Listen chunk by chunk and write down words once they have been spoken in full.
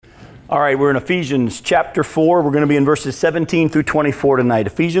All right, we're in Ephesians chapter 4. We're going to be in verses 17 through 24 tonight.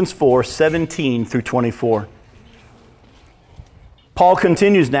 Ephesians 4, 17 through 24. Paul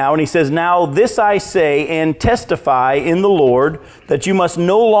continues now, and he says, "Now this I say and testify in the Lord, that you must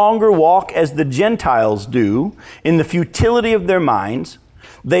no longer walk as the Gentiles do, in the futility of their minds.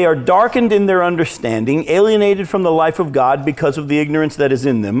 They are darkened in their understanding, alienated from the life of God because of the ignorance that is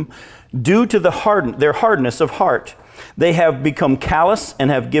in them, due to their hardness of heart. They have become callous and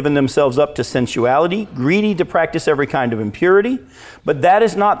have given themselves up to sensuality, greedy to practice every kind of impurity. But that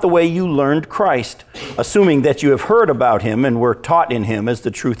is not the way you learned Christ, assuming that you have heard about him and were taught in him as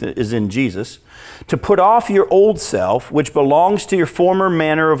the truth is in Jesus, to put off your old self, which belongs to your former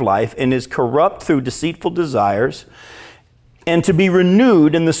manner of life and is corrupt through deceitful desires, and to be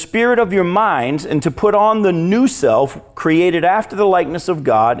renewed in the spirit of your minds, and to put on the new self, created after the likeness of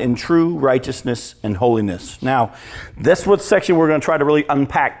God in true righteousness and holiness." Now, that's what section we're going to try to really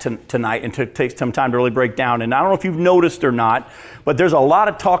unpack tonight and to take some time to really break down. And I don't know if you've noticed or not, but there's a lot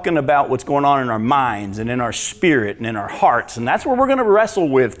of talking about what's going on in our minds and in our spirit and in our hearts. And that's what we're going to wrestle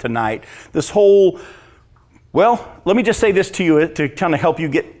with tonight. This whole, well, let me just say this to you to kind of help you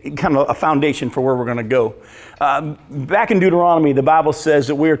get kind of a foundation for where we're going to go. Back in Deuteronomy, the Bible says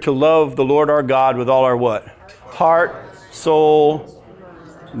that we are to love the Lord our God with all our what? Heart, soul.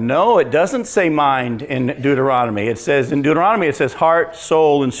 No, it doesn't say mind in Deuteronomy. It says in Deuteronomy, it says heart,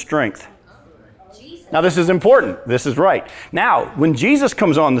 soul, and strength. Now, this is important. This is right. Now, when Jesus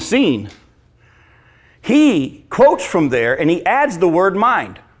comes on the scene, he quotes from there and he adds the word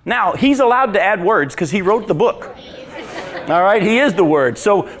mind. Now, he's allowed to add words because he wrote the book. All right, he is the Word.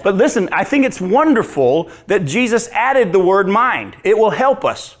 So, but listen, I think it's wonderful that Jesus added the word mind. It will help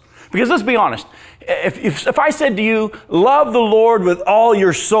us. Because let's be honest, if I said to you, love the Lord with all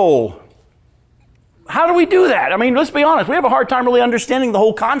your soul, how do we do that? I mean, let's be honest, we have a hard time really understanding the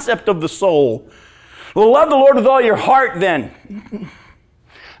whole concept of the soul. Well, love the Lord with all your heart then.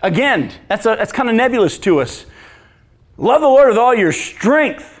 Again, that's kind of nebulous to us. Love the Lord with all your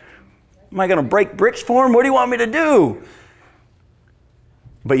strength. Am I going to break bricks for him? What do you want me to do?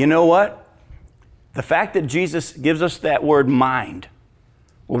 But you know what? The fact that Jesus gives us that word mind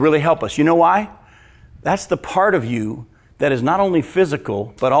will really help us. You know why? That's the part of you that is not only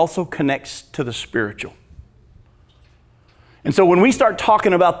physical, but also connects to the spiritual. And so when we start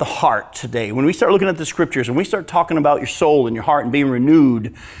talking about the heart today, when we start looking at the scriptures, and we start talking about your soul and your heart and being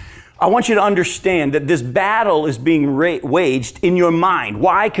renewed, I want you to understand that this battle is being waged in your mind.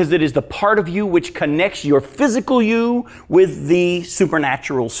 Why? Because it is the part of you which connects your physical you with the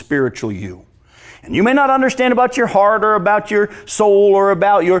supernatural spiritual you. And you may not understand about your heart or about your soul or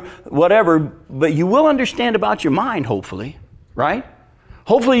about your whatever, but you will understand about your mind, hopefully, right?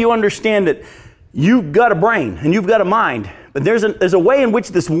 Hopefully you understand that you've got a brain and you've got a mind. But there's a way in which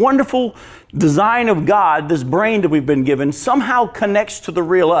this wonderful design of God, this brain that we've been given, somehow connects to the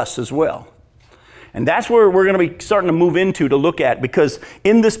real us as well. And that's where we're going to be starting to move into to look at, because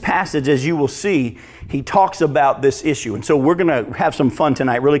in this passage, as you will see, he talks about this issue. And so we're going to have some fun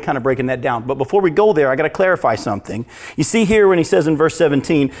tonight, really kind of breaking that down. But before we go there, I got to clarify something. You see here when he says in verse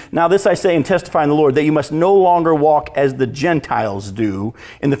 17, "Now this I say and testify in the Lord, that you must no longer walk as the Gentiles do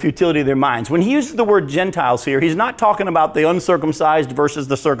in the futility of their minds." When he uses the word Gentiles here, he's not talking about the uncircumcised versus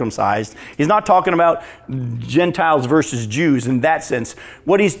the circumcised. He's not talking about Gentiles versus Jews in that sense.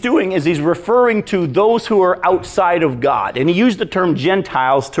 What he's doing is he's referring to those who are outside of God. And he used the term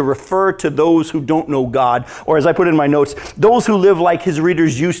Gentiles to refer to those who don't know God, or as I put in my notes, those who live like his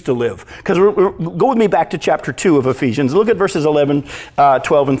readers used to live. Because go with me back to chapter 2 of Ephesians. Look at verses 11,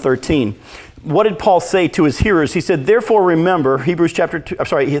 12, and 13. What did Paul say to his hearers? He said, "Therefore remember,"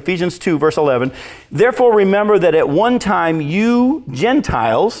 Ephesians 2, verse 11, "Therefore remember that at one time you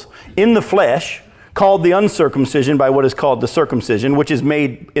Gentiles in the flesh, called the uncircumcision by what is called the circumcision, which is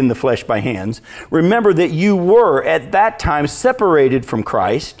made in the flesh by hands. Remember that you were at that time separated from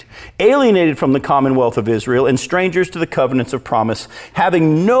Christ, alienated from the commonwealth of Israel, and strangers to the covenants of promise,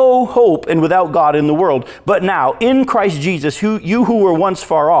 having no hope and without God in the world. But now, in Christ Jesus, you who were once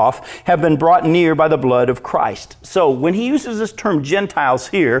far off have been brought near by the blood of Christ." So when he uses this term Gentiles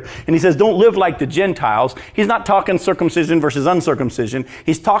here, and he says, don't live like the Gentiles, he's not talking circumcision versus uncircumcision.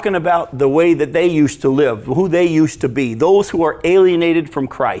 He's talking about the way that they used to live, who they used to be, those who are alienated from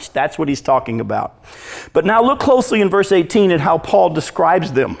Christ. That's what he's talking about. But now look closely in verse 18 at how Paul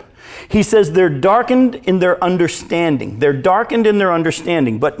describes them. He says they're darkened in their understanding. They're darkened in their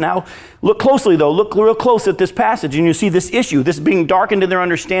understanding. But now look closely though, look real close at this passage and you see this issue. This being darkened in their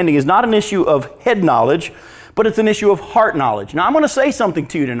understanding is not an issue of head knowledge, but it's an issue of heart knowledge. Now I'm going to say something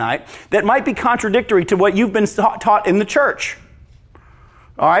to you tonight that might be contradictory to what you've been taught in the church.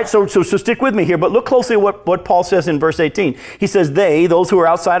 All right, so stick with me here, but look closely at what Paul says in verse 18. He says, those who are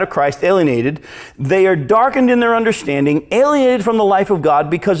outside of Christ, alienated, they are darkened in their understanding, alienated from the life of God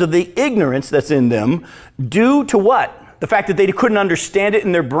because of the ignorance that's in them, due to what? The fact that they couldn't understand it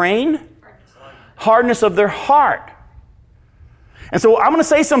in their brain? Hardness of their heart. And so I'm going to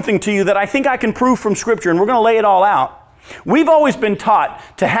say something to you that I think I can prove from Scripture, and we're going to lay it all out. We've always been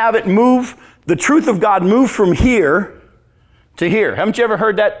taught to have it move, the truth of God move from here to here. Haven't you ever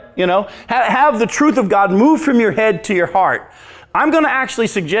heard that? Have the truth of God move from your head to your heart. I'm going to actually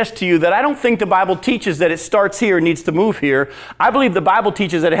suggest to you that I don't think the Bible teaches that it starts here and needs to move here. I believe the Bible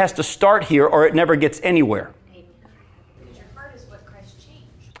teaches that it has to start here or it never gets anywhere. Because your heart is what Christ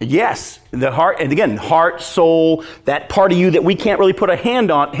changed. Yes, the heart, and again, heart, soul, that part of you that we can't really put a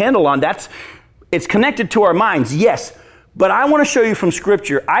handle on, it's connected to our minds, yes. But I want to show you from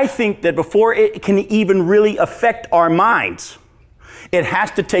Scripture, I think that before it can even really affect our minds, it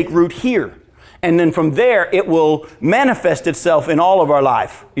has to take root here. And then from there, it will manifest itself in all of our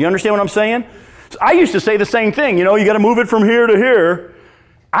life. You understand what I'm saying? So I used to say the same thing, you got to move it from here to here.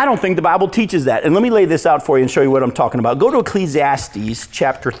 I don't think the Bible teaches that. And let me lay this out for you and show you what I'm talking about. Go to Ecclesiastes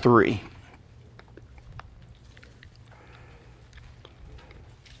chapter 3.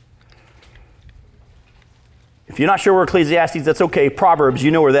 If you're not sure where Ecclesiastes, that's okay. Proverbs,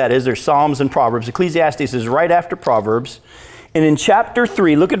 you know where that is. There's Psalms and Proverbs. Ecclesiastes is right after Proverbs. And in chapter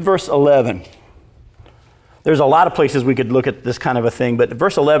 3, look at verse 11. There's a lot of places we could look at this kind of a thing, but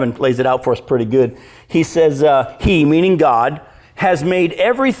verse 11 lays it out for us pretty good. He says, He, meaning God, has made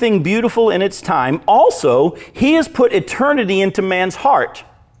everything beautiful in its time. Also, He has put eternity into man's heart,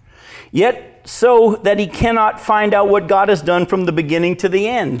 yet so that he cannot find out what God has done from the beginning to the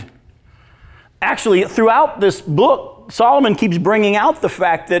end. Actually, throughout this book, Solomon keeps bringing out the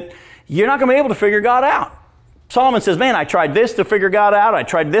fact that you're not going to be able to figure God out. Solomon says, man, I tried this to figure God out. I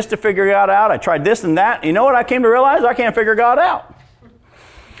tried this to figure God out. I tried this and that. You know what I came to realize? I can't figure God out.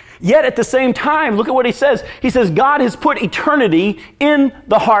 Yet at the same time, look at what he says. He says, God has put eternity in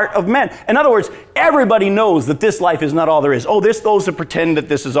the heart of men. In other words, everybody knows that this life is not all there is. Oh, there's those that pretend that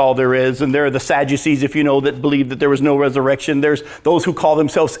this is all there is. And there are the Sadducees, if you know, that believe that there was no resurrection. There's those who call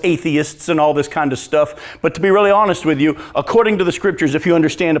themselves atheists and all this kind of stuff. But to be really honest with you, according to the Scriptures, if you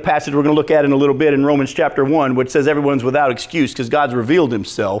understand a passage we're going to look at in a little bit in Romans chapter 1, which says everyone's without excuse because God's revealed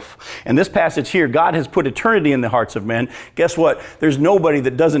Himself. And this passage here, God has put eternity in the hearts of men. Guess what? There's nobody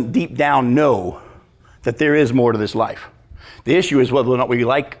that doesn't deep down know that there is more to this life. The issue is whether or not we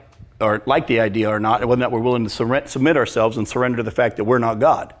like the idea or not, and whether or not we're willing to submit ourselves and surrender to the fact that we're not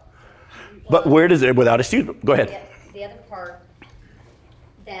God. But where does it, without excuse, go ahead. The other part,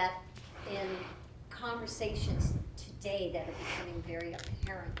 that in conversations today that are becoming very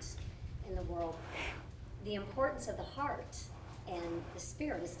apparent in the world, the importance of the heart and the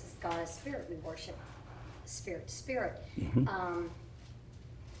spirit is God is spirit. We worship spirit to spirit. Mm-hmm.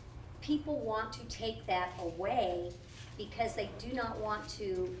 People want to take that away because they do not want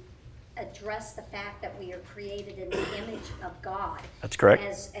to address the fact that we are created in the image of God. That's correct.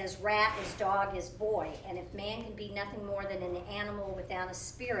 As rat, as dog, as boy. And if man can be nothing more than an animal without a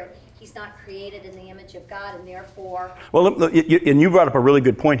spirit, he's not created in the image of God, and therefore... Well, and you brought up a really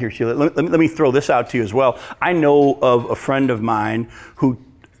good point here, Sheila. Let me throw this out to you as well. I know of a friend of mine who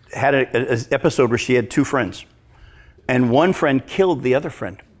had an episode where she had two friends, and one friend killed the other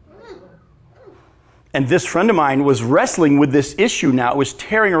friend. And this friend of mine was wrestling with this issue now. It was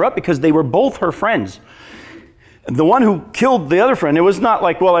tearing her up because they were both her friends. The one who killed the other friend, it was not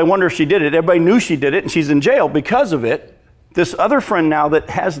like, well, I wonder if she did it. Everybody knew she did it, and she's in jail because of it. This other friend now that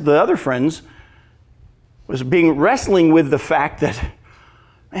has the other friends was wrestling with the fact that,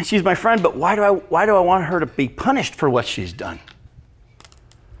 man, she's my friend, but why do I want her to be punished for what she's done?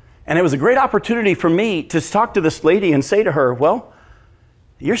 And it was a great opportunity for me to talk to this lady and say to her, well,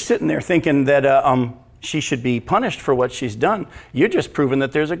 you're sitting there thinking that she should be punished for what she's done. You're just proving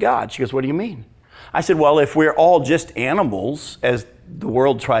that there's a God. She goes, what do you mean? I said, well, if we're all just animals, as the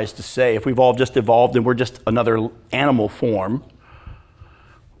world tries to say, if we've all just evolved and we're just another animal form,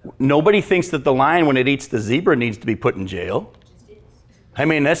 nobody thinks that the lion, when it eats the zebra, needs to be put in jail. I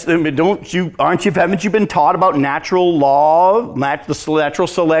mean, haven't you been taught about natural law, natural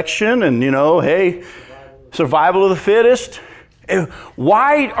selection, and hey, survival of the fittest?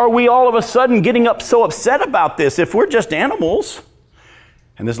 Why are we all of a sudden getting so upset about this if we're just animals?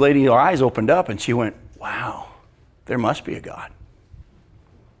 And this lady, her eyes opened up and she went, wow, there must be a God.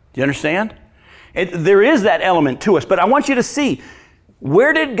 Do you understand? There is that element to us, but I want you to see,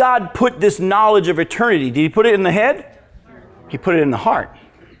 where did God put this knowledge of eternity? Did He put it in the head? He put it in the heart.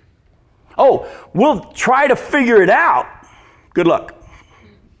 Oh, we'll try to figure it out. Good luck.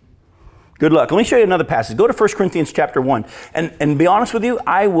 Good luck. Let me show you another passage. Go to 1 Corinthians chapter 1. And be honest with you,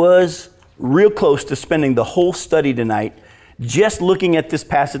 I was real close to spending the whole study tonight just looking at this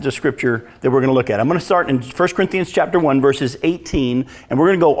passage of Scripture that we're going to look at. I'm going to start in 1 Corinthians chapter 1, verses 18, and we're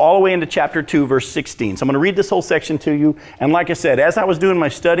going to go all the way into chapter 2, verse 16. So I'm going to read this whole section to you. And like I said, as I was doing my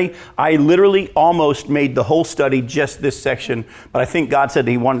study, I literally almost made the whole study just this section, but I think God said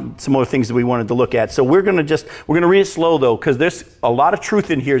He wanted some more things that we wanted to look at. So we're going to read it slow though, because there's a lot of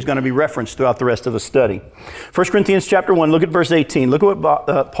truth in here is going to be referenced throughout the rest of the study. 1 Corinthians chapter 1, look at verse 18. Look at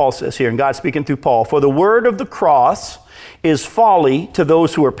what Paul says here, and God speaking through Paul. For the word of the cross is folly to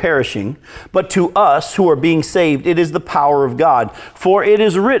those who are perishing, but to us who are being saved, it is the power of God. For it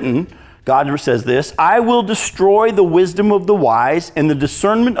is written, God says this, I will destroy the wisdom of the wise, and the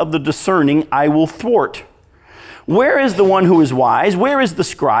discernment of the discerning I will thwart. Where is the one who is wise? Where is the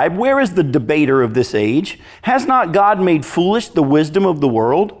scribe? Where is the debater of this age? Has not God made foolish the wisdom of the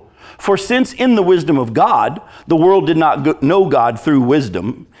world? For since in the wisdom of God, the world did not know God through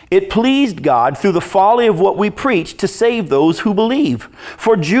wisdom, it pleased God through the folly of what we preach to save those who believe.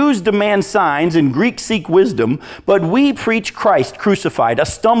 For Jews demand signs and Greeks seek wisdom, but we preach Christ crucified, a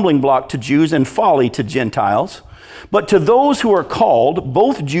stumbling block to Jews and folly to Gentiles. But to those who are called,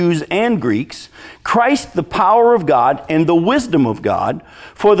 both Jews and Greeks, Christ the power of God and the wisdom of God.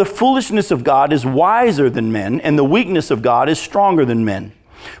 For the foolishness of God is wiser than men, and the weakness of God is stronger than men.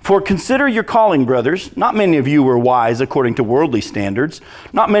 For consider your calling, brothers. Not many of you were wise according to worldly standards.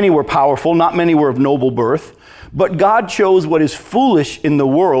 Not many were powerful. Not many were of noble birth. But God chose what is foolish in the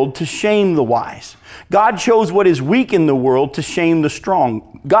world to shame the wise. God chose what is weak in the world to shame the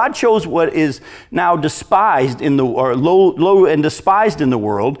strong. God chose what is now despised in the or low and despised in the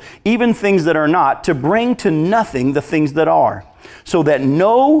world, even things that are not, to bring to nothing the things that are, so that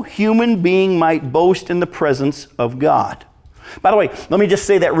no human being might boast in the presence of God. By the way, let me just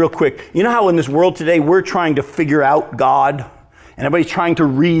say that real quick. You know how in this world today we're trying to figure out God, and everybody's trying to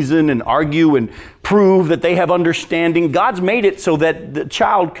reason and argue and prove that they have understanding? God's made it so that the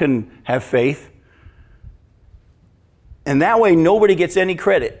child can have faith. And that way nobody gets any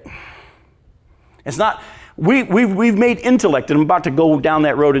credit. It's not, we've made intellect, and I'm about to go down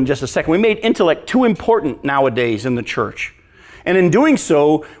that road in just a second. We made intellect too important nowadays in the church. And in doing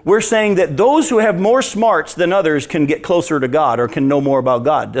so, we're saying that those who have more smarts than others can get closer to God or can know more about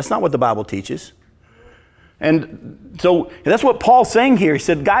God. That's not what the Bible teaches. And so that's what Paul's saying here. He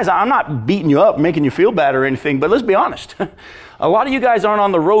said, guys, I'm not beating you up, making you feel bad or anything, but let's be honest. A lot of you guys aren't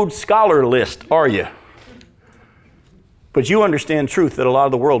on the Rhodes Scholar list, are you? But you understand truth that a lot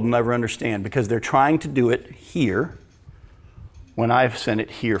of the world will never understand, because they're trying to do it here when I've sent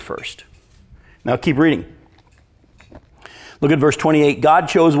it here first. Now keep reading. Look at verse 28. God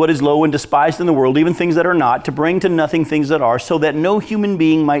chose what is low and despised in the world, even things that are not, to bring to nothing things that are, so that no human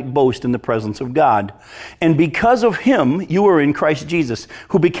being might boast in the presence of God. And because of him, you are in Christ Jesus,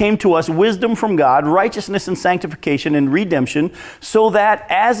 who became to us wisdom from God, righteousness and sanctification and redemption, so that,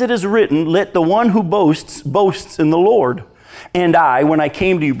 as it is written, let the one who boasts, boasts in the Lord. And I, when I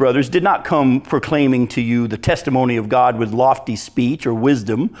came to you, brothers, did not come proclaiming to you the testimony of God with lofty speech or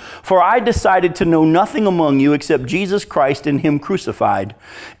wisdom, for I decided to know nothing among you except Jesus Christ and him crucified.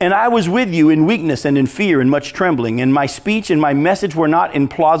 And I was with you in weakness and in fear and much trembling, and my speech and my message were not in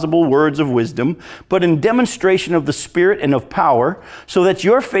plausible words of wisdom, but in demonstration of the Spirit and of power, so that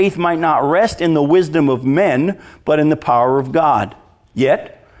your faith might not rest in the wisdom of men, but in the power of God.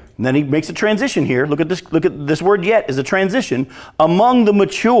 Yet, and then he makes a transition here. Look at this word yet is a transition. Among the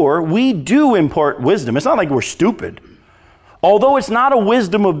mature, we do impart wisdom. It's not like we're stupid. Although it's not a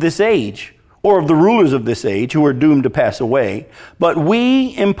wisdom of this age or of the rulers of this age who are doomed to pass away, but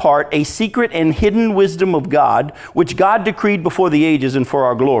we impart a secret and hidden wisdom of God, which God decreed before the ages and for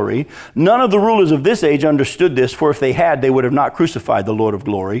our glory. None of the rulers of this age understood this, for if they had, they would have not crucified the Lord of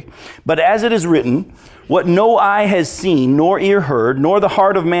glory. But as it is written, what no eye has seen, nor ear heard, nor the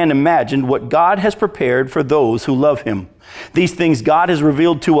heart of man imagined, what God has prepared for those who love him. These things God has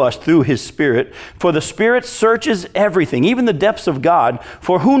revealed to us through his Spirit. For the Spirit searches everything, even the depths of God.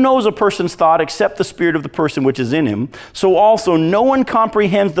 For who knows a person's thought except the spirit of the person which is in him? So also no one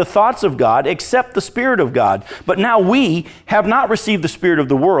comprehends the thoughts of God except the Spirit of God. But now we have not received the spirit of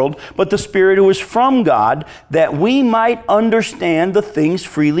the world, but the Spirit who is from God, that we might understand the things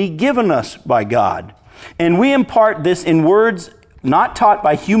freely given us by God. And we impart this in words not taught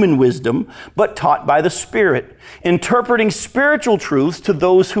by human wisdom, but taught by the Spirit, interpreting spiritual truths to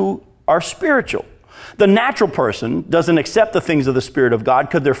those who are spiritual. The natural person doesn't accept the things of the Spirit of God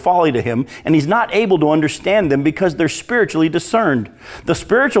because they're folly to him, and he's not able to understand them because they're spiritually discerned. The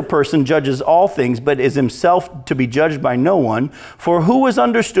spiritual person judges all things, but is himself to be judged by no one. For who has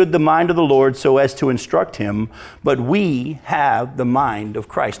understood the mind of the Lord so as to instruct him? But we have the mind of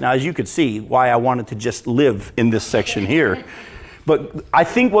Christ. Now, as you could see, why I wanted to just live in this section here. But I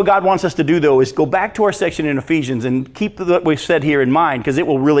think what God wants us to do, though, is go back to our section in Ephesians and keep what we've said here in mind, because it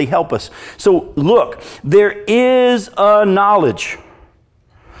will really help us. So look, there is a knowledge.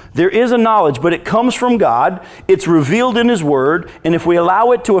 There is a knowledge, but it comes from God. It's revealed in His Word. And if we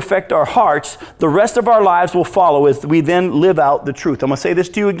allow it to affect our hearts, the rest of our lives will follow as we then live out the truth. I'm going to say this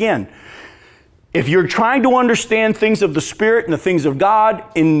to you again. If you're trying to understand things of the Spirit and the things of God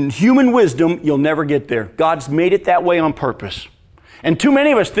in human wisdom, you'll never get there. God's made it that way on purpose. And too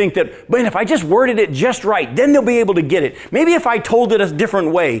many of us think that, man, if I just worded it just right, then they'll be able to get it. Maybe if I told it a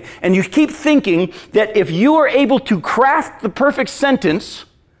different way. And you keep thinking that if you are able to craft the perfect sentence,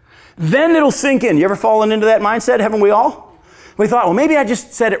 then it'll sink in. You ever fallen into that mindset? Haven't we all? We thought, well, maybe I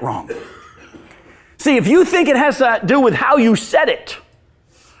just said it wrong. See, if you think it has to do with how you said it,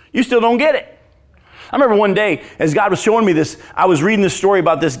 you still don't get it. I remember one day, as God was showing me this, I was reading this story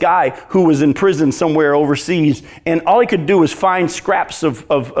about this guy who was in prison somewhere overseas, and all he could do was find scraps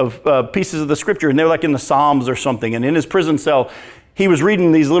of pieces of the scripture, and they were like in the Psalms or something. And in his prison cell, he was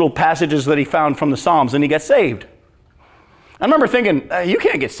reading these little passages that he found from the Psalms, and he got saved. I remember thinking, you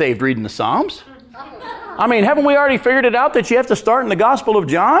can't get saved reading the Psalms. I mean, haven't we already figured it out that you have to start in the Gospel of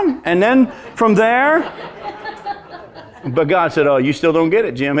John, and then from there? But God said, oh, you still don't get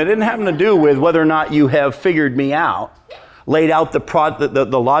it, Jim. It didn't have to do with whether or not you have figured me out, laid out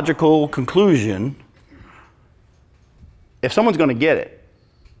the logical conclusion. If someone's going to get it,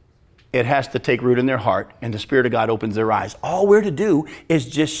 it has to take root in their heart, and the Spirit of God opens their eyes. All we're to do is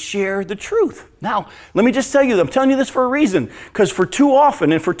just share the truth. Now, let me just tell you, I'm telling you this for a reason, because for too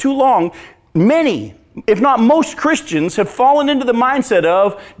often and for too long, many, if not most Christians, have fallen into the mindset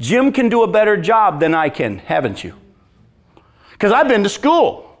of, Jim can do a better job than I can, haven't you? Because I've been to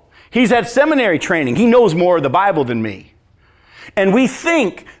school. He's had seminary training. He knows more of the Bible than me. And we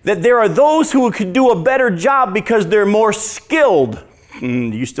think that there are those who could do a better job because they're more skilled.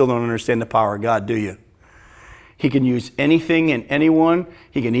 You still don't understand the power of God, do you? He can use anything and anyone.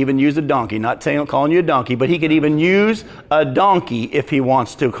 He can even use a donkey. Not calling you a donkey, but he could even use a donkey if he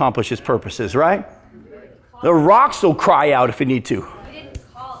wants to accomplish his purposes, right? The rocks will cry out if he need to. He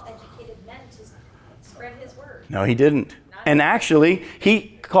didn't call educated men to spread His word. No, he didn't. And actually,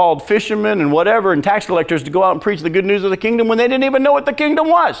 he called fishermen and whatever and tax collectors to go out and preach the good news of the kingdom when they didn't even know what the kingdom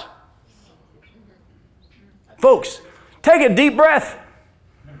was. Folks, take a deep breath.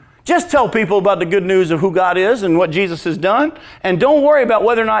 Just tell people about the good news of who God is and what Jesus has done. And don't worry about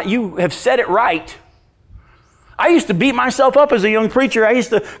whether or not you have said it right. I used to beat myself up as a young preacher. I used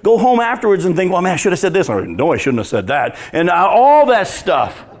to go home afterwards and think, well, man, I should have said this. Or, no, I shouldn't have said that. And all that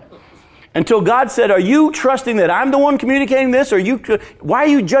stuff. Until God said, are you trusting that I'm the one communicating this? Why are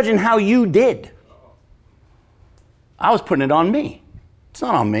you judging how you did? I was putting it on me. It's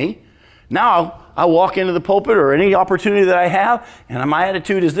not on me. Now I walk into the pulpit or any opportunity that I have, and my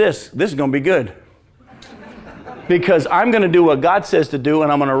attitude is this is going to be good. Because I'm going to do what God says to do,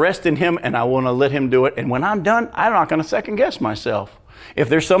 and I'm going to rest in Him, and I want to let Him do it. And when I'm done, I'm not going to second guess myself. If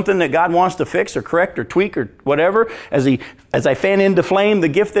there's something that God wants to fix or correct or tweak or whatever, as I fan into flame the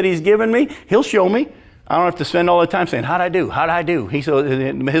gift that He's given me, He'll show me. I don't have to spend all the time saying, how'd I do? How'd I do?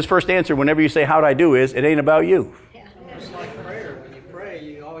 His first answer whenever you say, how'd I do, is, it ain't about you. Yeah. It's like prayer. When you pray,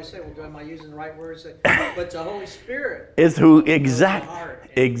 you always say, well, am I using the right words? But the Holy Spirit is who,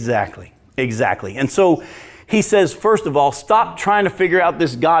 exactly. And so he says, first of all, stop trying to figure out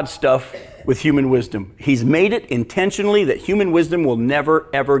this God stuff with human wisdom. He's made it intentionally that human wisdom will never,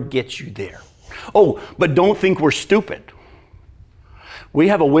 ever get you there. Oh, but don't think we're stupid. We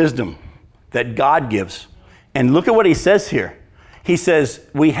have a wisdom that God gives. And look at what he says here. He says,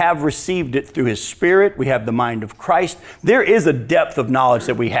 we have received it through His Spirit. We have the mind of Christ. There is a depth of knowledge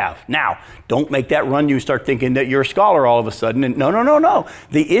that we have. Now, don't make that run you start thinking that you're a scholar all of a sudden. And no.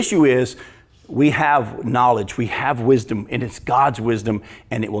 The issue is, we have knowledge, we have wisdom, and it's God's wisdom,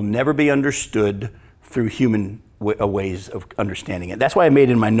 and it will never be understood through human ways of understanding it. That's why I made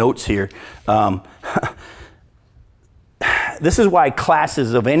in my notes here. This is why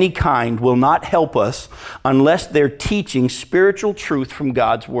classes of any kind will not help us unless they're teaching spiritual truth from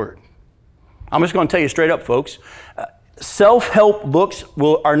God's Word. I'm just going to tell you straight up, folks. Self-help books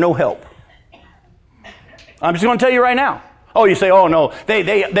are no help. I'm just going to tell you right now. Oh, you say, oh no,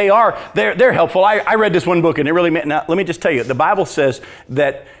 they're helpful. I read this one book and it really meant, now let me just tell you, the Bible says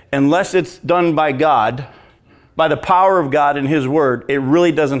that unless it's done by God, by the power of God and His Word, it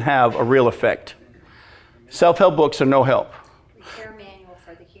really doesn't have a real effect. Self-help books are no help. Repair manual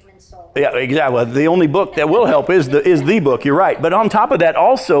for the human soul. Yeah, exactly. The only book that will help is the book. You're right. But on top of that,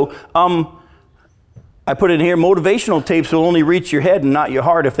 also, I put in here, motivational tapes will only reach your head and not your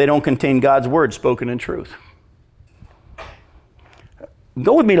heart if they don't contain God's Word spoken in truth.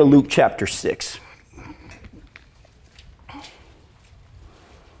 Go with me to Luke chapter 6.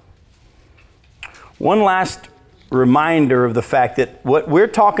 One last reminder of the fact that what we're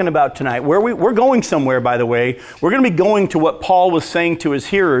talking about tonight, we're going somewhere, by the way. We're going to be going to what Paul was saying to his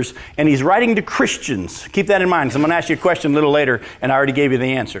hearers, and he's writing to Christians. Keep that in mind, because I'm going to ask you a question a little later, and I already gave you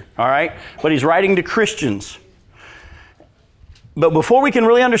the answer, all right? But he's writing to Christians. But before we can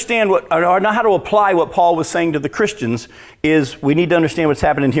really understand or know how to apply what Paul was saying to the Christians, is we need to understand what's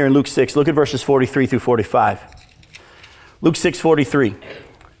happening here in Luke 6. Look at verses 43 through 45. Luke 6:43.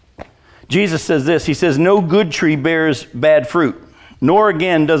 Jesus says this. He says, no good tree bears bad fruit, nor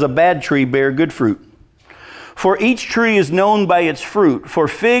again does a bad tree bear good fruit. For each tree is known by its fruit. For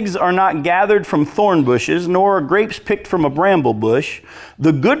figs are not gathered from thorn bushes, nor are grapes picked from a bramble bush.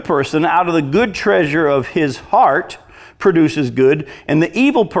 The good person out of the good treasure of his heart produces good, and the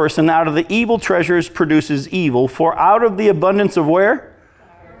evil person out of the evil treasures produces evil. For out of the abundance of where?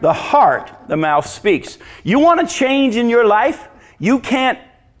 The heart, the mouth speaks. You want to change in your life? You can't.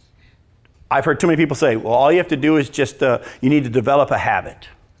 I've heard too many people say, well, all you have to do is just, you need to develop a habit.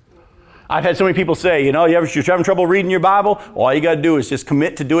 I've had so many people say, you're having trouble reading your Bible? Well, all you got to do is just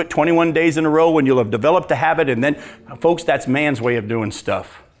commit to do it 21 days in a row when you'll have developed a habit. And then, folks, that's man's way of doing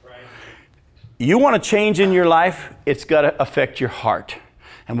stuff. You want to change in your life, it's got to affect your heart.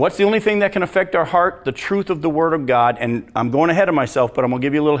 And what's the only thing that can affect our heart? The truth of the Word of God. And I'm going ahead of myself, but I'm going to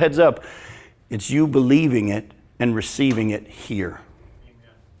give you a little heads up. It's you believing it and receiving it here.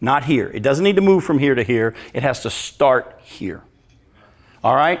 Amen. Not here. It doesn't need to move from here to here. It has to start here.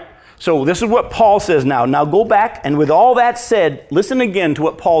 All right? So this is what Paul says now. Now go back, and with all that said, listen again to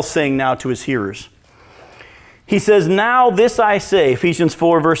what Paul's saying now to his hearers. He says, now this I say, Ephesians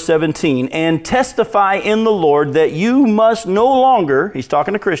 4, verse 17, and testify in the Lord that you must no longer, he's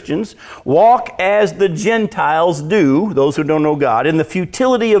talking to Christians, walk as the Gentiles do, those who don't know God, in the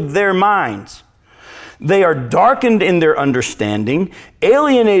futility of their minds. They are darkened in their understanding,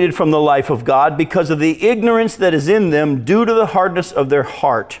 alienated from the life of God because of the ignorance that is in them due to the hardness of their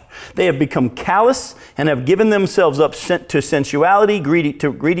heart. They have become callous and have given themselves up to sensuality, greedy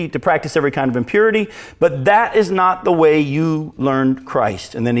to practice every kind of impurity. But that is not the way you learned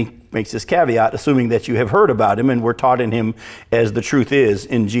Christ. And then he makes this caveat, assuming that you have heard about him and were taught in him as the truth is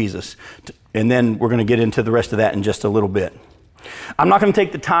in Jesus. And then we're going to get into the rest of that in just a little bit. I'm not going to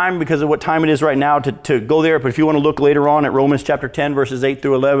take the time because of what time it is right now to go there, but if you want to look later on at Romans chapter 10, verses 8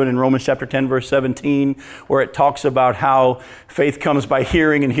 through 11, and Romans chapter 10, verse 17, where it talks about how faith comes by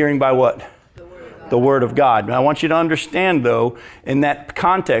hearing, and hearing by what? The Word of God. Now, I want you to understand, though, in that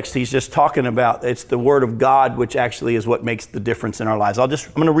context, he's just talking about it's the Word of God, which actually is what makes the difference in our lives. I'm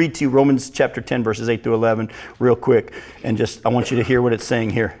going to read to you Romans chapter 10, verses 8 through 11 real quick, and I want you to hear what it's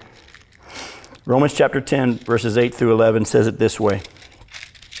saying here. Romans chapter 10, verses 8 through 11 says it this way.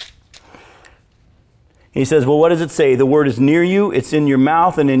 He says, well, what does it say? The word is near you, it's in your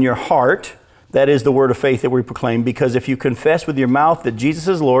mouth and in your heart. That is the word of faith that we proclaim. Because if you confess with your mouth that Jesus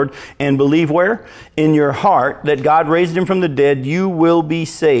is Lord and believe where? In your heart that God raised him from the dead, you will be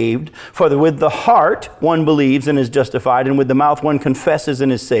saved. For with the heart one believes and is justified, and with the mouth one confesses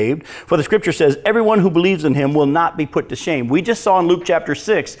and is saved. For the scripture says, everyone who believes in him will not be put to shame. We just saw in Luke chapter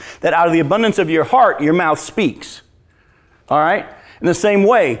 6 that out of the abundance of your heart, your mouth speaks. All right? In the same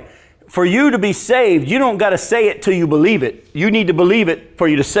way, for you to be saved, you don't got to say it till you believe it. You need to believe it for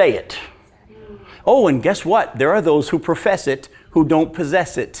you to say it. Oh, and guess what? There are those who profess it who don't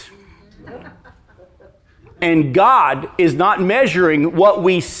possess it. And God is not measuring what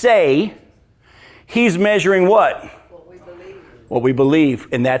we say. He's measuring what? What we believe.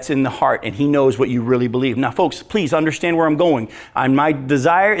 And that's in the heart. And he knows what you really believe. Now, folks, please understand where I'm going. My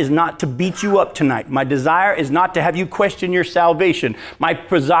desire is not to beat you up tonight. My desire is not to have you question your salvation. My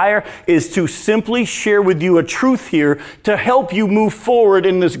desire is to simply share with you a truth here to help you move forward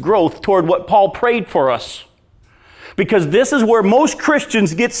in this growth toward what Paul prayed for us. Because this is where most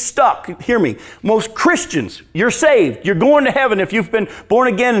Christians get stuck. Hear me. Most Christians, you're saved. You're going to heaven if you've been born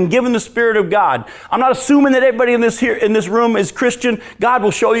again and given the Spirit of God. I'm not assuming that everybody in this room is Christian. God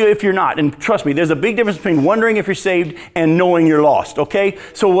will show you if you're not. And trust me, there's a big difference between wondering if you're saved and knowing you're lost. Okay?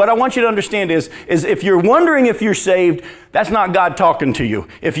 So what I want you to understand is if you're wondering if you're saved, That's not God talking to you.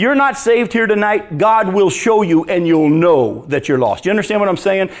 If you're not saved here tonight, God will show you and you'll know that you're lost. You understand what I'm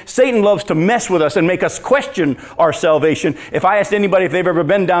saying? Satan loves to mess with us and make us question our salvation. If I asked anybody if they've ever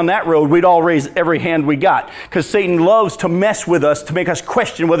been down that road, we'd all raise every hand we got. Because Satan loves to mess with us to make us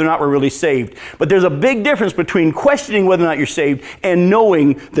question whether or not we're really saved. But there's a big difference between questioning whether or not you're saved and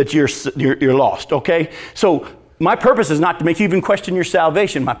knowing that you're lost, okay? So my purpose is not to make you even question your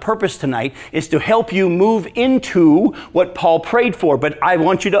salvation. My purpose tonight is to help you move into what Paul prayed for. But I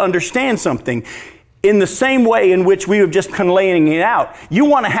want you to understand something. In the same way in which we have just kind of laying it out, you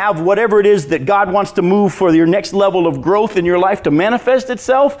want to have whatever it is that God wants to move for your next level of growth in your life to manifest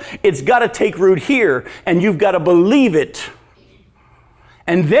itself. It's got to take root here, and you've got to believe it.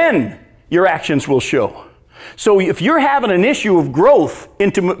 And then your actions will show. So if you're having an issue of growth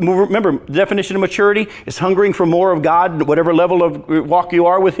remember, the definition of maturity is hungering for more of God, whatever level of walk you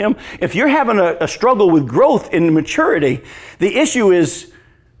are with Him. If you're having a struggle with growth in maturity, the issue is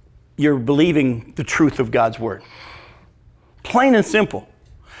you're believing the truth of God's Word. Plain and simple.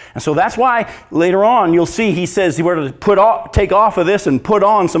 And so that's why later on you'll see he says we're to take off of this and put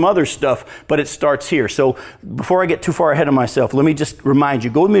on some other stuff, but it starts here. So before I get too far ahead of myself, let me just remind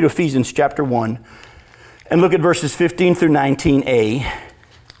you, go with me to Ephesians chapter 1. And look at verses 15 through 19a.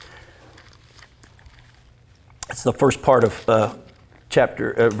 It's the first part of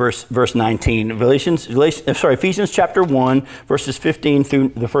verse 19. Ephesians chapter 1, verses 15 through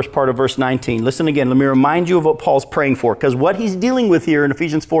the first part of verse 19. Listen again. Let me remind you of what Paul's praying for, because what he's dealing with here in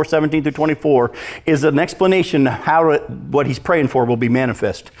Ephesians 4, 17 through 24 is an explanation how what he's praying for will be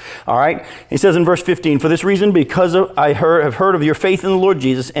manifest. All right? He says in verse 15, "For this reason, because I have heard of your faith in the Lord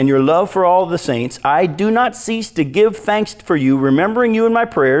Jesus and your love for all the saints, I do not cease to give thanks for you, remembering you in my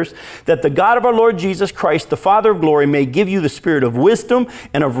prayers, that the God of our Lord Jesus Christ, the Father of glory, may give you the spirit of wisdom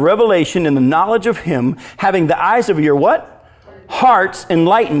and of revelation in the knowledge of Him, having the eyes of your what? Hearts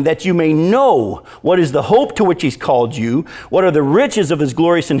enlightened, that you may know what is the hope to which He's called you, what are the riches of His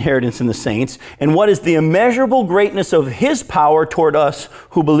glorious inheritance in the saints, and what is the immeasurable greatness of His power toward us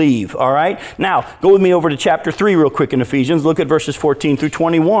who believe." All right? Now, go with me over to chapter 3 real quick in Ephesians. Look at verses 14 through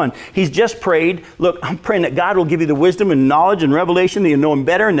 21. He's just prayed, look, I'm praying that God will give you the wisdom and knowledge and revelation, that you know Him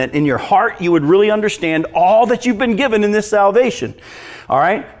better, and that in your heart you would really understand all that you've been given in this salvation. All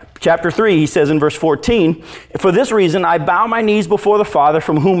right? Chapter 3, he says in verse 14, "For this reason I bow my knees before the Father,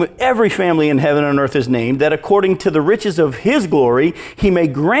 from whom every family in heaven and earth is named, that according to the riches of His glory, He may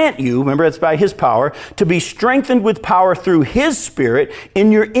grant you," remember it's by His power, "to be strengthened with power through His Spirit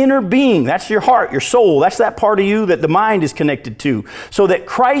in your inner being." That's your heart, your soul. That's that part of you that the mind is connected to. "So that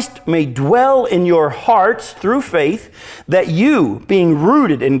Christ may dwell in your hearts through faith, that you, being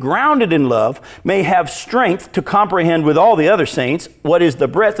rooted and grounded in love, may have strength to comprehend with all the other saints what is the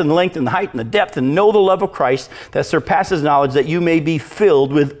breadth and the length and the height and the depth, and know the love of Christ that surpasses knowledge, that you may be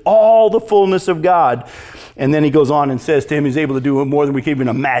filled with all the fullness of God." And then he goes on and says to him, He's able to do more than we can even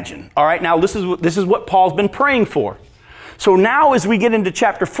imagine. All right, now this is what Paul's been praying for. So now as we get into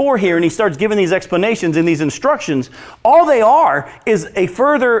chapter 4 here and he starts giving these explanations and these instructions, all they are is a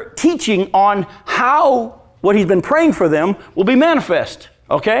further teaching on how what he's been praying for them will be manifest.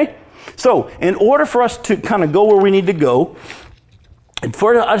 Okay? So in order for us to kind of go where we need to go, and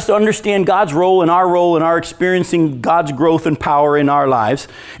for us to understand God's role and our experiencing God's growth and power in our lives,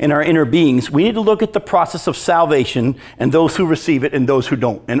 in our inner beings, we need to look at the process of salvation and those who receive it and those who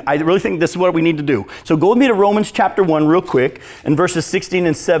don't. And I really think this is what we need to do. So go with me to Romans chapter 1 real quick and verses 16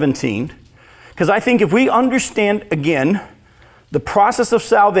 and 17. Because I think if we understand, again, the process of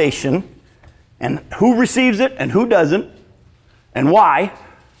salvation and who receives it and who doesn't and why,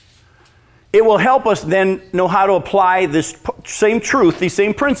 it will help us then know how to apply this same truth, these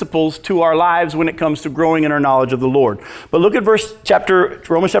same principles to our lives when it comes to growing in our knowledge of the Lord. But look at Romans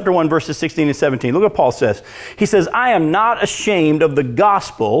chapter 1, verses 16 and 17. Look what Paul says. He says, "I am not ashamed of the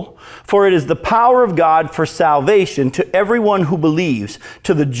gospel, for it is the power of God for salvation to everyone who believes,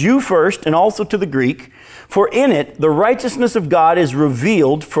 to the Jew first and also to the Greek. For in it the righteousness of God is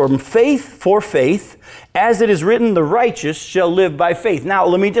revealed from faith for faith, as it is written, the righteous shall live by faith." Now,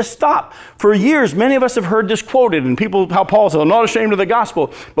 let me just stop. For years, many of us have heard this quoted, and how Paul says, "I'm not ashamed of the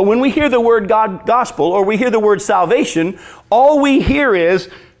gospel." But when we hear the word gospel, or we hear the word salvation, all we hear is,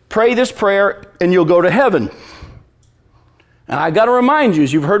 pray this prayer and you'll go to heaven. And I got to remind you,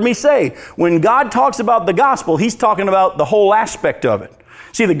 as you've heard me say, when God talks about the gospel, He's talking about the whole aspect of it.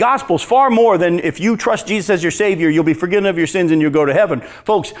 See, the gospel is far more than if you trust Jesus as your Savior, you'll be forgiven of your sins and you'll go to heaven.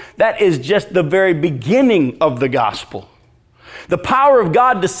 Folks, that is just the very beginning of the gospel. The power of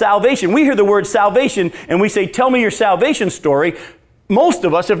God to salvation. We hear the word salvation and we say, "Tell me your salvation story." most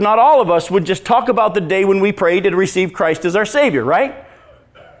of us, if not all of us, would just talk about the day when we prayed to receive Christ as our Savior, right?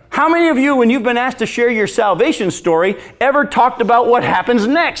 How many of you, when you've been asked to share your salvation story, ever talked about what happens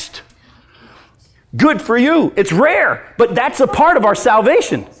next? Good for you. It's rare, but that's a part of our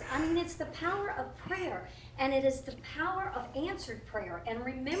salvation. I mean, it's the power of prayer, and it is the power of answered prayer, and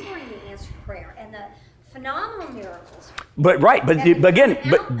remembering the answered prayer, and the phenomenal miracles. But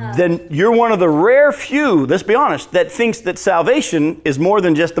then you're one of the rare few, let's be honest, that thinks that salvation is more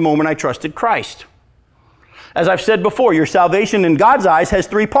than just the moment I trusted Christ. As I've said before, your salvation in God's eyes has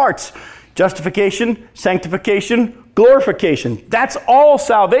 3 parts: justification, sanctification, glorification. That's all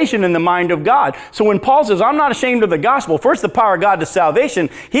salvation in the mind of God. So when Paul says, I'm not ashamed of the gospel, first the power of God to salvation,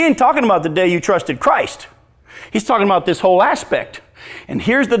 he ain't talking about the day you trusted Christ. He's talking about this whole aspect. And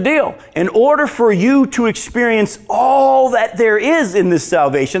here's the deal. In order for you to experience all that there is in this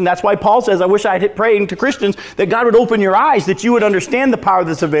salvation, that's why Paul says, I wish I had prayed to Christians that God would open your eyes, that you would understand the power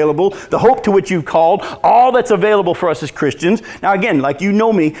that's available, the hope to which you've called, all that's available for us as Christians. Now again, like you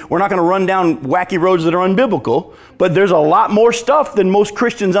know me, we're not going to run down wacky roads that are unbiblical, but there's a lot more stuff than most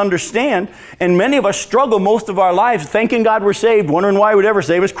Christians understand. And many of us struggle most of our lives thanking God we're saved, wondering why he would ever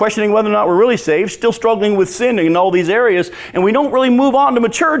save us, questioning whether or not we're really saved, still struggling with sin in all these areas, and we don't really move on to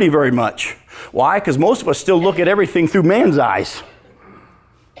maturity very much. Why? Because most of us still look at everything through man's eyes.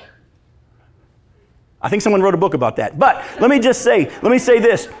 I think someone wrote a book about that. But let me say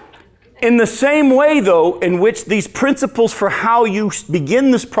this. In the same way, though, in which these principles for how you begin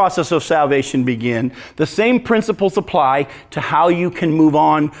this process of salvation begin, the same principles apply to how you can move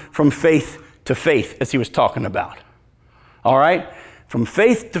on from faith to faith, as he was talking about. All right? From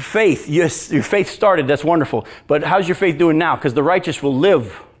faith to faith. Yes, your faith started. That's wonderful. But how's your faith doing now? Because the righteous will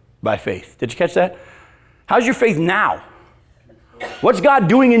live by faith. Did you catch that? How's your faith now? What's God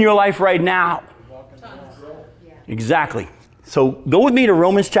doing in your life right now? Exactly. So go with me to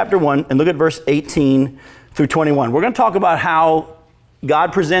Romans chapter 1 and look at verse 18 through 21. We're going to talk about how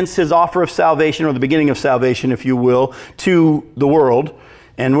God presents his offer of salvation, or the beginning of salvation, if you will, to the world.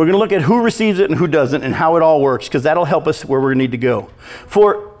 And we're going to look at who receives it and who doesn't and how it all works, because that'll help us where we're going to need to go.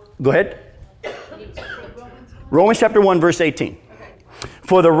 Go ahead. Romans chapter 1, verse 18.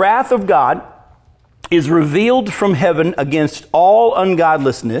 For the wrath of God is revealed from heaven against all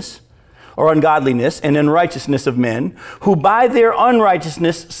ungodliness and unrighteousness of men, who by their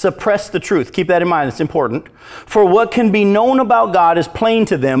unrighteousness suppress the truth. Keep that in mind, it's important. For what can be known about God is plain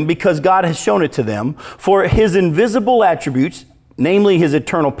to them, because God has shown it to them. For his invisible attributes, namely his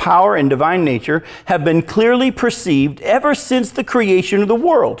eternal power and divine nature, have been clearly perceived ever since the creation of the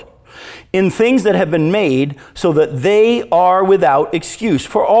world, in things that have been made, so that they are without excuse.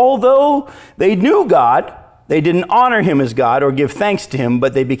 For although they knew God, they didn't honor him as God or give thanks to him,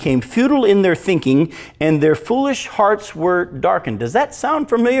 but they became futile in their thinking, and their foolish hearts were darkened. Does that sound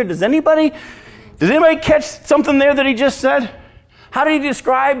familiar? Does anybody catch something there that he just said? How did he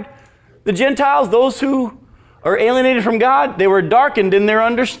describe the Gentiles, those who are alienated from God? They were darkened in their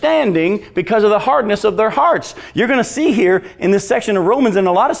understanding because of the hardness of their hearts. You're going to see here in this section of Romans, and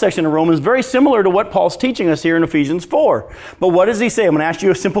a lot of section of Romans, very similar to what Paul's teaching us here in Ephesians 4. But what does he say? I'm going to ask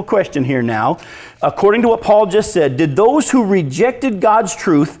you a simple question here now. According to what Paul just said, did those who rejected God's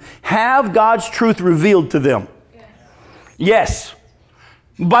truth have God's truth revealed to them? Yes.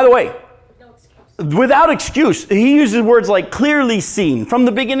 By the way, without excuse. He uses words like clearly seen, from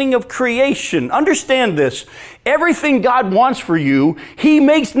the beginning of creation. Understand this. Everything God wants for you, he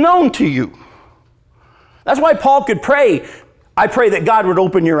makes known to you. That's why Paul could pray, I pray that God would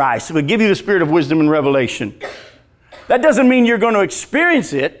open your eyes, so would give you the spirit of wisdom and revelation. That doesn't mean you're going to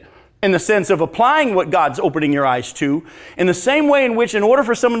experience it in the sense of applying what God's opening your eyes to. In the same way in which, in order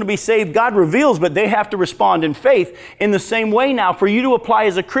for someone to be saved, God reveals, but they have to respond in faith. In the same way now, for you to apply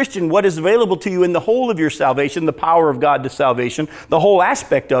as a Christian what is available to you in the whole of your salvation, the power of God to salvation, the whole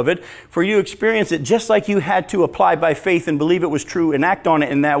aspect of it, for you to experience it just like you had to apply by faith and believe it was true and act on it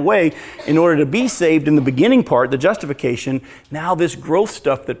in that way in order to be saved in the beginning part, the justification. Now this growth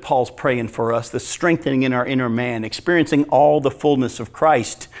stuff that Paul's praying for us, the strengthening in our inner man, experiencing all the fullness of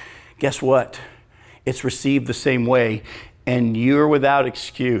Christ. Guess what? It's received the same way, and you're without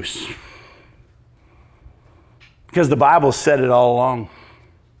excuse. Because the Bible said it all along.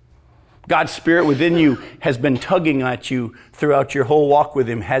 God's Spirit within you has been tugging at you throughout your whole walk with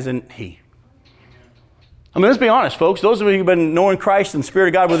him, hasn't he? I mean, let's be honest, folks. Those of you who've been knowing Christ and the Spirit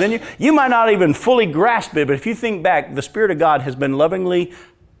of God within you, you might not even fully grasp it, but if you think back, the Spirit of God has been lovingly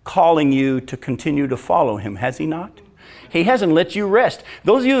calling you to continue to follow him, has he not? He hasn't let you rest.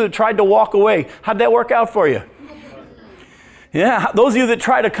 Those of you that tried to walk away, how'd that work out for you? Yeah, those of you that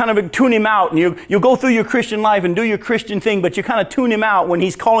try to kind of tune him out, and you go through your Christian life and do your Christian thing, but you kind of tune him out when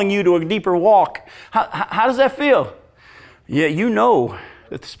he's calling you to a deeper walk. How does that feel? Yeah, you know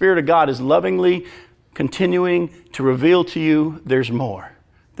that the Spirit of God is lovingly continuing to reveal to you there's more.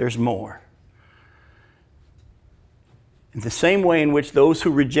 There's more. In the same way in which those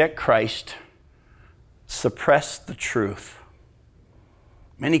who reject Christ suppress the truth.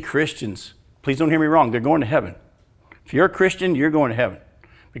 Many Christians, please don't hear me wrong, they're going to heaven. If you're a Christian, you're going to heaven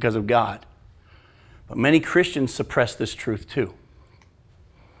because of God. But many Christians suppress this truth too.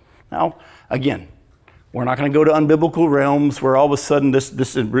 Now, again, we're not going to go to unbiblical realms where all of a sudden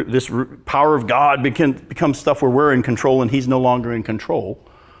this power of God becomes stuff where we're in control and he's no longer in control.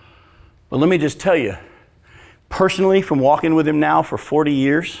 But let me just tell you, personally, from walking with him now for 40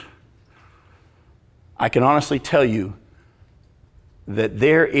 years, I can honestly tell you that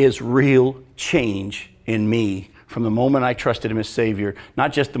there is real change in me from the moment I trusted him as Savior,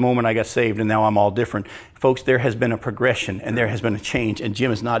 not just the moment I got saved and now I'm all different. Folks, there has been a progression and there has been a change, and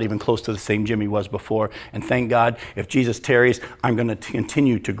Jim is not even close to the same Jim he was before. And thank God, if Jesus tarries, I'm going to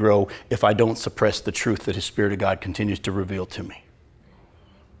continue to grow if I don't suppress the truth that his Spirit of God continues to reveal to me.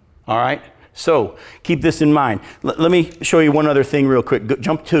 All right? So, keep this in mind. Let me show you one other thing real quick.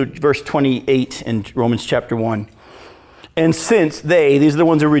 Jump to verse 28 in Romans chapter 1. And since these are the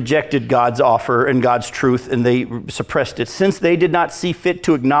ones who rejected God's offer and God's truth, and they suppressed it. Since they did not see fit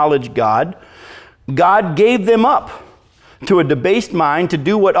to acknowledge God, God gave them up to a debased mind to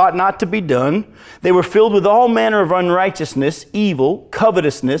do what ought not to be done. They were filled with all manner of unrighteousness, evil,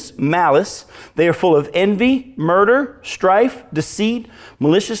 covetousness, malice. They are full of envy, murder, strife, deceit,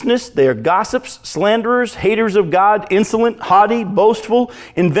 maliciousness. They are gossips, slanderers, haters of God, insolent, haughty, boastful,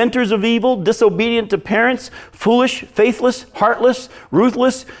 inventors of evil, disobedient to parents, foolish, faithless, heartless,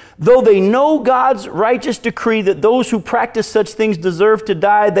 ruthless. Though they know God's righteous decree that those who practice such things deserve to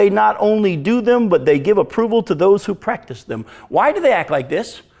die, they not only do them, but they give approval to those who practice them. Why do they act like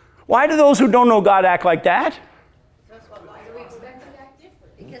this? Why do those who don't know God act like that?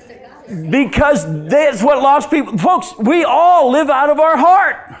 Because that's what lost people. Folks, we all live out of our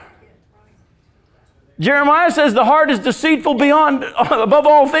heart. Jeremiah says the heart is deceitful above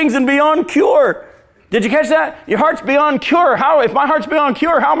all things and beyond cure. Did you catch that? Your heart's beyond cure. If my heart's beyond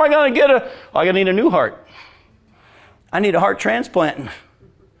cure, how am I going to get I'm going to need a new heart. I need a heart transplant.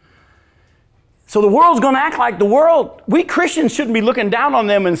 So the world's going to act like the world. We Christians shouldn't be looking down on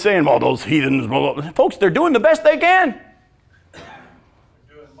them and saying, well, those heathens, blah, blah. Folks, they're doing the best they can.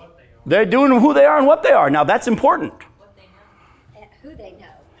 They're doing who they are and what they are. Now, that's important. What they know. Who they know.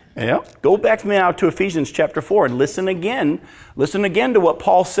 Yeah. Go back now to Ephesians chapter 4 and listen again to what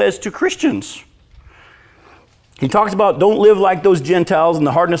Paul says to Christians. He talks about don't live like those Gentiles in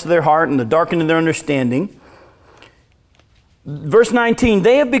the hardness of their heart and the darkening of their understanding. Verse 19,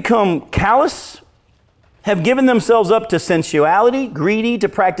 they have become callous, have given themselves up to sensuality, greedy to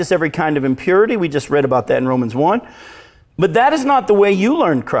practice every kind of impurity. We just read about that in Romans 1. But that is not the way you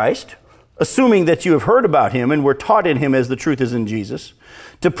learned Christ, assuming that you have heard about him and were taught in him as the truth is in Jesus,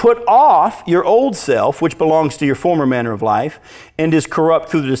 to put off your old self, which belongs to your former manner of life, and is corrupt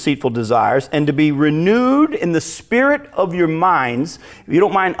through the deceitful desires, and to be renewed in the spirit of your minds. If you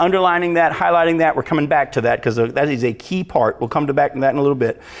don't mind underlining that, highlighting that, we're coming back to that because that is a key part. We'll come back to that in a little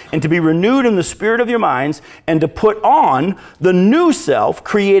bit. And to be renewed in the spirit of your minds, and to put on the new self,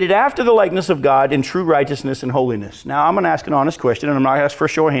 created after the likeness of God in true righteousness and holiness. Now, I'm going to ask an honest question, and I'm not going to ask for a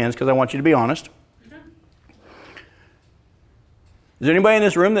show of hands because I want you to be honest. Is there anybody in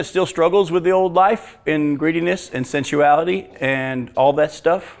this room that still struggles with the old life in greediness and sensuality and all that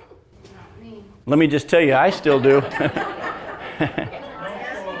stuff? Not me. Let me just tell you, I still do.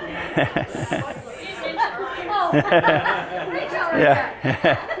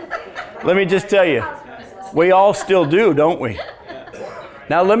 Yeah. Let me just tell you, we all still do, don't we?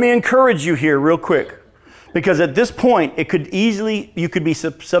 Now let me encourage you here real quick. Because at this point, you could be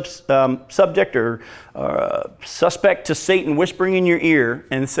subject or suspect to Satan whispering in your ear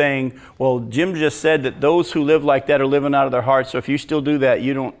and saying, well, Jim just said that those who live like that are living out of their hearts, so if you still do that,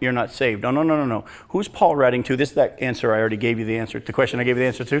 you're not saved. No. Who's Paul writing to? This is that answer I already gave you the answer, the question I gave you the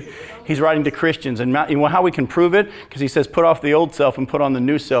answer to. He's writing to Christians. And you know how we can prove it? Because he says, put off the old self and put on the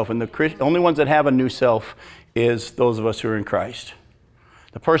new self. And the only ones that have a new self is those of us who are in Christ.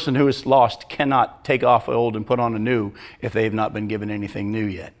 The person who is lost cannot take off the old and put on a new if they have not been given anything new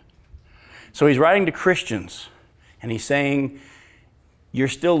yet. So he's writing to Christians, and he's saying, you're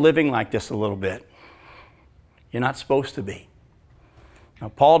still living like this a little bit. You're not supposed to be. Now,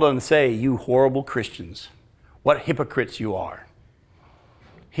 Paul doesn't say, you horrible Christians, what hypocrites you are.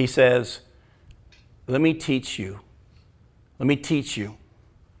 He says, let me teach you Let me teach you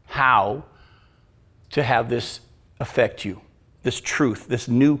how to have this affect you. This truth, this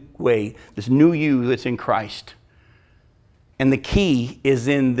new way, this new you that's in Christ. And the key is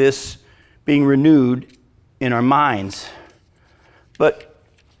in this being renewed in our minds. But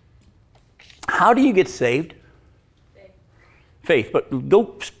how do you get saved? Faith. But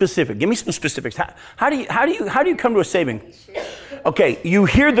go specific. Give me some specifics. How do you come to a saving? Okay, you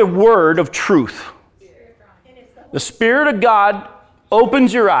hear the word of truth. The Spirit of God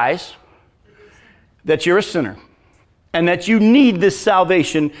opens your eyes that you're a sinner and that you need this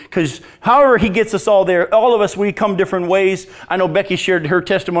salvation, because however he gets us all there, all of us, we come different ways. I know Becky shared her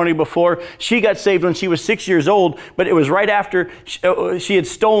testimony before. She got saved when she was 6 years old, but it was right after she had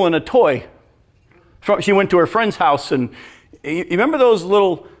stolen a toy. She went to her friend's house, and you remember those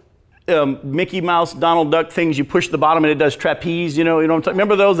little Mickey Mouse, Donald Duck things you push the bottom and it does trapeze, you know what I'm talking?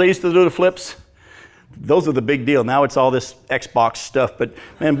 Remember those? They used to do the flips. Those are the big deal. Now it's all this Xbox stuff. But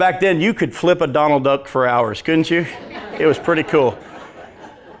man, back then you could flip a Donald Duck for hours, couldn't you? It was pretty cool.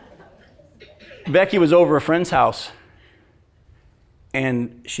 Becky was over a friend's house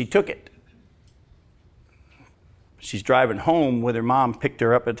and she took it. She's driving home with her mom, picked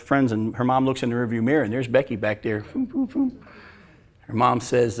her up at the friend's, and her mom looks in the rearview mirror and there's Becky back there. Her mom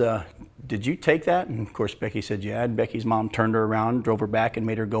says, did you take that? And of course, Becky said, yeah. And Becky's mom turned her around, drove her back, and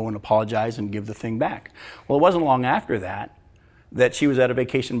made her go and apologize and give the thing back. Well, it wasn't long after that she was at a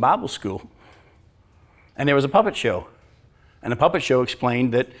vacation Bible school. And there was a puppet show. And the puppet show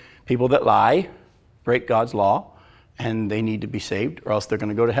explained that people that lie break God's law, and they need to be saved, or else they're going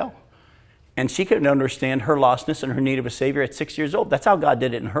to go to hell. And she couldn't understand her lostness and her need of a Savior at 6 years old. That's how God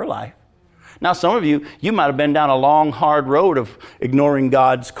did it in her life. Now, some of you might have been down a long, hard road of ignoring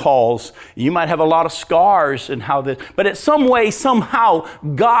God's calls. You might have a lot of scars and but in some way, somehow,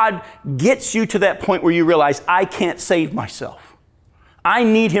 God gets you to that point where you realize, I can't save myself. I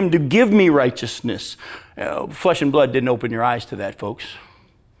need him to give me righteousness. Flesh and blood didn't open your eyes to that, folks.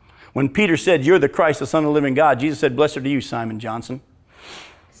 When Peter said, you're the Christ, the Son of the living God, Jesus said, blessed are you, Simon Johnson.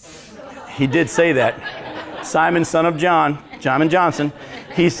 He did say that. Simon, son of John Johnson.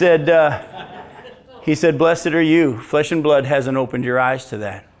 He said, blessed are you. Flesh and blood hasn't opened your eyes to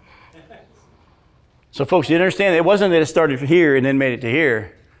that. So folks, you understand, it wasn't that it started here and then made it to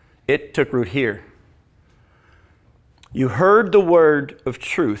here. It took root here. You heard the word of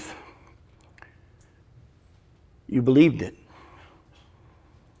truth. You believed it.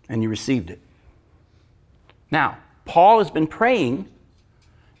 And you received it. Now, Paul has been praying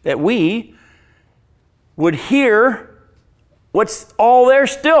that we would hear what's all there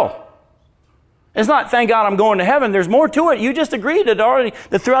still. It's not, thank God I'm going to heaven. There's more to it. You just agreed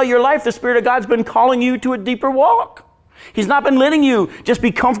that throughout your life, the Spirit of God's been calling you to a deeper walk. He's not been letting you just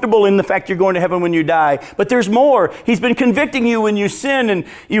be comfortable in the fact you're going to heaven when you die. But there's more. He's been convicting you when you sin, and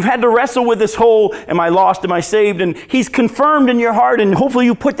you've had to wrestle with this whole, am I lost, am I saved? And he's confirmed in your heart, and hopefully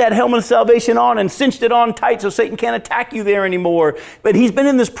you put that helmet of salvation on and cinched it on tight so Satan can't attack you there anymore. But he's been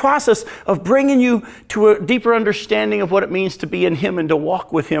in this process of bringing you to a deeper understanding of what it means to be in him and to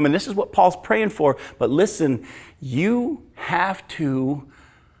walk with him. And this is what Paul's praying for. But listen, you have to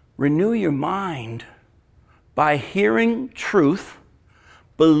renew your mind by hearing truth,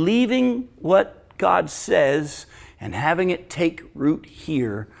 believing what God says, and having it take root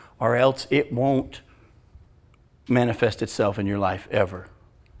here, or else it won't manifest itself in your life ever.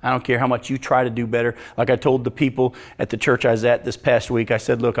 I don't care how much you try to do better. Like I told the people at the church I was at this past week, I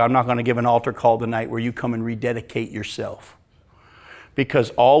said, look, I'm not going to give an altar call tonight where you come and rededicate yourself. Because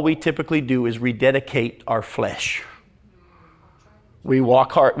all we typically do is rededicate our flesh. We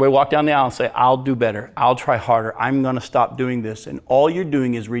walk down the aisle and say, I'll do better. I'll try harder. I'm going to stop doing this. And all you're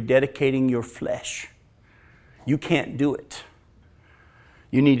doing is rededicating your flesh. You can't do it.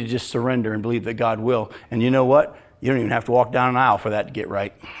 You need to just surrender and believe that God will. And you know what? You don't even have to walk down an aisle for that to get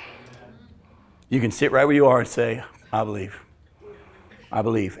right. You can sit right where you are and say, I believe. I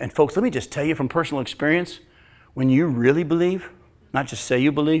believe. And folks, let me just tell you from personal experience, when you really believe, not just say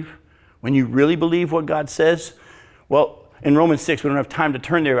you believe, when you really believe what God says, well, in Romans 6, we don't have time to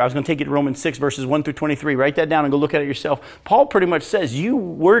turn there. I was going to take you to Romans 6, verses 1 through 23. Write that down and go look at it yourself. Paul pretty much says you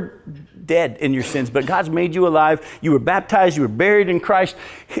were dead in your sins, but God's made you alive. You were baptized. You were buried in Christ.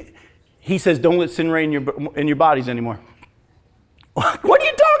 He says, don't let sin reign in your bodies anymore. What are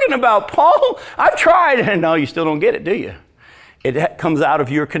you talking about, Paul? I've tried. And no, you still don't get it, do you? It comes out of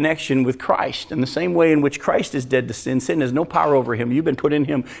your connection with Christ. In the same way in which Christ is dead to sin, sin has no power over him. You've been put in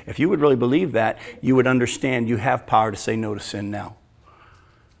him. If you would really believe that, you would understand you have power to say no to sin now.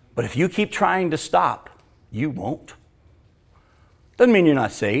 But if you keep trying to stop, you won't. Doesn't mean you're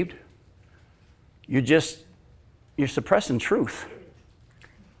not saved. You're just you're suppressing truth.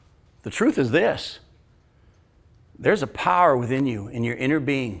 The truth is this. There's a power within you, in your inner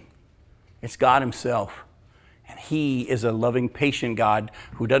being. It's God himself. And he is a loving, patient God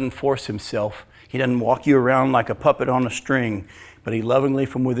who doesn't force himself. He doesn't walk you around like a puppet on a string, but he lovingly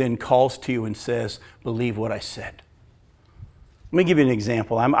from within calls to you and says, believe what I said. Let me give you an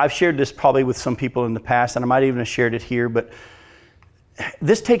example. I've shared this probably with some people in the past, and I might even have shared it here, but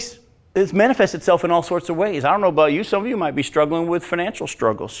it manifests itself in all sorts of ways. I don't know about you. Some of you might be struggling with financial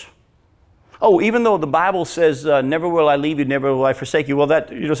struggles. Oh, even though the Bible says, never will I leave you, never will I forsake you. Well, that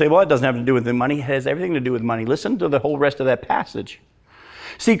doesn't have to do with the money. It has everything to do with money. Listen to the whole rest of that passage.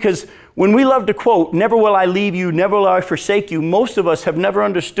 See, because when we love to quote, never will I leave you, never will I forsake you, most of us have never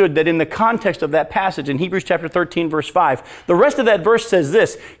understood that in the context of that passage in Hebrews chapter 13, verse 5, the rest of that verse says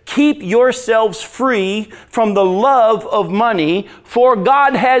this, keep yourselves free from the love of money, for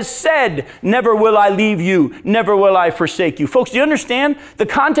God has said, never will I leave you, never will I forsake you. Folks, do you understand? The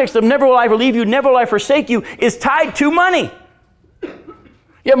context of never will I leave you, never will I forsake you is tied to money.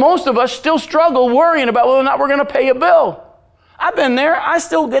 Yet most of us still struggle worrying about whether or not we're going to pay a bill. I've been there. I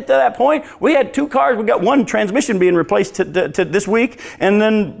still get to that point. We had 2 cars. We got one transmission being replaced to this week, and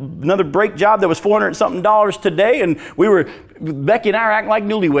then another brake job that was $400-something today. And Becky and I are acting like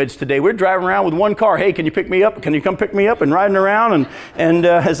newlyweds today. We're driving around with one car. Hey, can you pick me up? Can you come pick me up? And riding around, and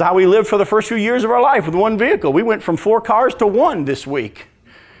that's how we lived for the first few years of our life with one vehicle. We went from 4 cars to 1 this week.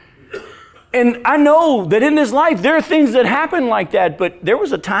 And I know that in this life, there are things that happen like that, but there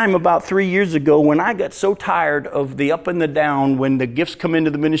was a time about 3 years ago when I got so tired of the up and the down, when the gifts come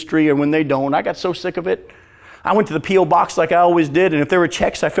into the ministry and when they don't. I got so sick of it. I went to the P.O. box like I always did, and if there were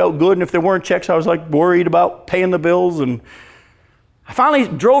checks, I felt good, and if there weren't checks, I was like worried about paying the bills. And I finally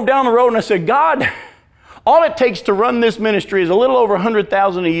drove down the road and I said, God, all it takes to run this ministry is a little over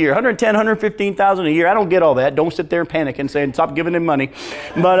 $100,000 a year, $110,000, $115,000 a year. I don't get all that. Don't sit there and panic and say, stop giving him money.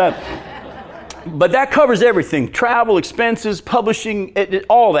 But that covers everything. Travel, expenses, publishing,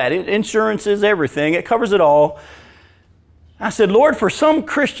 all that. Insurances, everything. It covers it all. I said, Lord, for some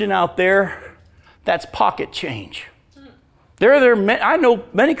Christian out there, that's pocket change. I know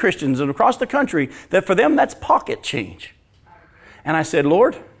many Christians across the country that for them, that's pocket change. And I said,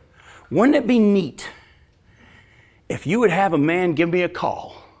 Lord, wouldn't it be neat if you would have a man give me a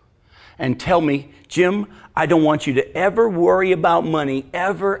call and tell me, Jim, I don't want you to ever worry about money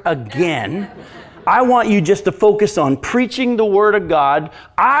ever again. I want you just to focus on preaching the Word of God.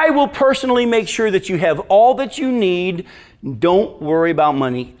 I will personally make sure that you have all that you need. Don't worry about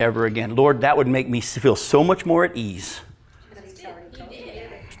money ever again. Lord, that would make me feel so much more at ease.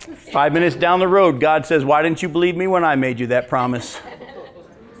 5 minutes down the road, God says, why didn't you believe me when I made you that promise?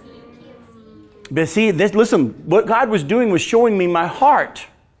 But see, listen, what God was doing was showing me my heart.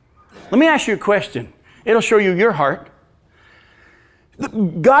 Let me ask you a question. It'll show you your heart.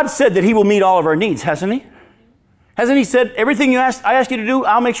 God said that he will meet all of our needs, hasn't he? Hasn't he said, everything I ask you to do,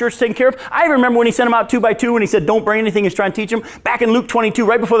 I'll make sure it's taken care of? I remember when he sent them out 2 by 2 and he said, don't bring anything. He's trying to teach them. Back in Luke 22,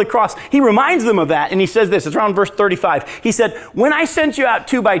 right before the cross, he reminds them of that. And he says this, it's around verse 35. He said, when I sent you out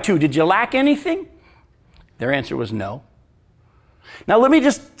 2 by 2, did you lack anything? Their answer was no. Now let me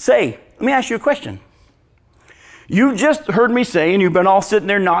ask you a question. You've just heard me say, and you've been all sitting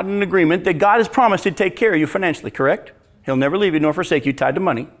there nodding in agreement, that God has promised to take care of you financially, correct? He'll never leave you nor forsake you, tied to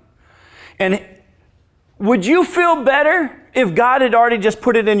money. And would you feel better if God had already just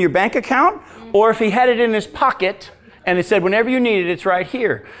put it in your bank account, or if he had it in his pocket and it said, whenever you need it, it's right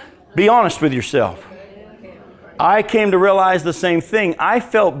here? Be honest with yourself. I came to realize the same thing. I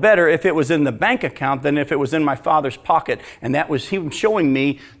felt better if it was in the bank account than if it was in my Father's pocket. And that was him showing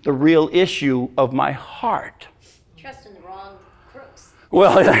me the real issue of my heart. Trusting the wrong crooks.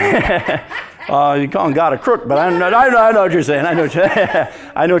 Well, you're calling God a crook, but I know what you're saying. I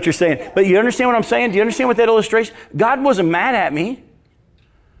know what you're saying. But you understand what I'm saying? Do you understand what that illustrates? God wasn't mad at me.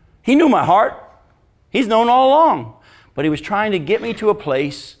 He knew my heart. He's known all along. But he was trying to get me to a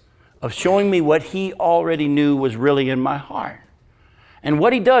place of showing me what he already knew was really in my heart. And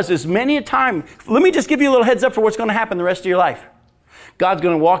what he does is many a time, let me just give you a little heads up for what's going to happen the rest of your life. God's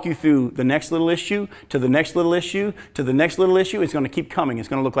going to walk you through the next little issue, to the next little issue, to the next little issue. It's going to keep coming. It's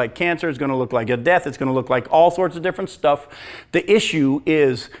going to look like cancer. It's going to look like a death. It's going to look like all sorts of different stuff. The issue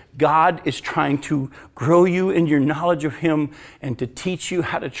is God is trying to grow you in your knowledge of him and to teach you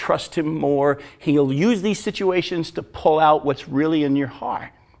how to trust him more. He'll use these situations to pull out what's really in your heart.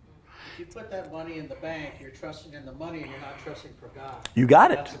 put that money in the bank, you're trusting in the money and you're not trusting for God. You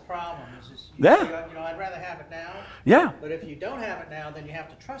got it. That's the problem. Is just, Yeah. I'd rather have it now. Yeah. But if you don't have it now, then you have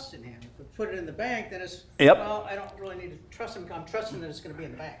to trust in Him. If you put it in the bank, then it's, Yep. well, I don't really need to trust Him. I'm trusting that it's going to be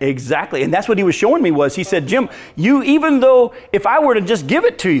in the bank. Exactly. And that's what he was showing me was, he said, Jim, you, even though if I were to just give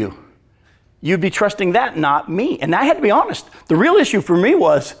it to you, you'd be trusting that, not me. And I had to be honest. The real issue for me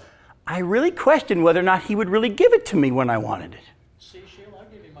was, I really questioned whether or not he would really give it to me when I wanted it. See, Sheila, I'll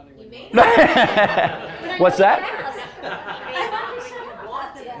give you money when You you may. What's that?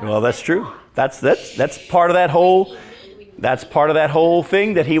 Well, that's true. That's part of that whole, that's part of that whole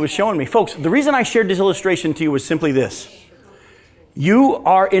thing that he was showing me. Folks, the reason I shared this illustration to you was simply this. You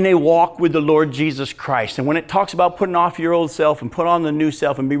are in a walk with the Lord Jesus Christ. And when it talks about putting off your old self and put on the new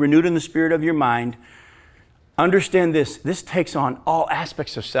self and be renewed in the spirit of your mind, understand this. This takes on all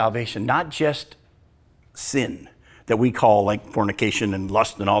aspects of salvation, not just sin that we call like fornication and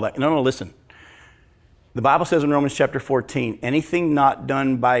lust and all that. No, listen. The Bible says in Romans chapter 14, anything not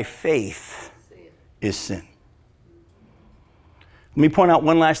done by faith is sin. Let me point out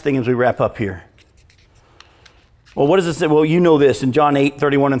one last thing as we wrap up here. Well, what does it say? Well, you know this. In John 8,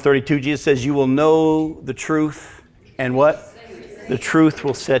 31 and 32, Jesus says, you will know the truth, and what? The truth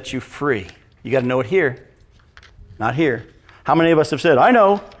will set you free. You got to know it here, not here. How many of us have said, I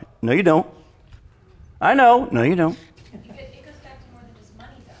know? No, you don't. I know. No, you don't. It goes back to more than just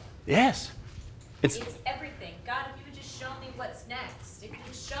money, though. Yes. It's everything. God, if you would just show me what's next, if you would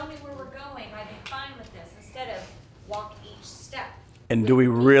just show me where we're going, I'd be fine with this, instead of walk each step. And do we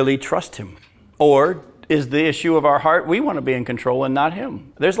really trust him? Or is the issue of our heart, we want to be in control and not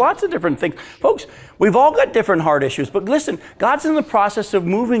him? There's lots of different things. Folks, we've all got different heart issues, but listen, God's in the process of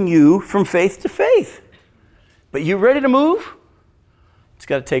moving you from faith to faith. But you ready to move? It's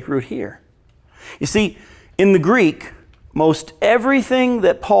got to take root here. You see, in the Greek, most everything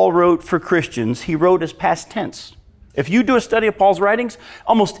that Paul wrote for Christians, he wrote as past tense. If you do a study of Paul's writings,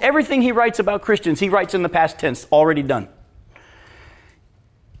 almost everything he writes about Christians, he writes in the past tense, already done.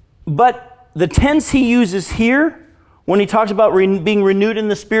 But the tense he uses here, when he talks about being renewed in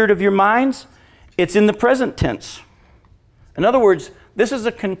the spirit of your minds, it's in the present tense. In other words, this is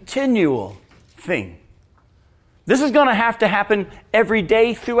a continual thing. This is going to have to happen every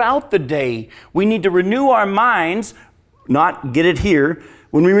day throughout the day. We need to renew our minds, not get it here.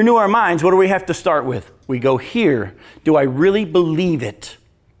 When we renew our minds, what do we have to start with? We go here. Do I really believe it?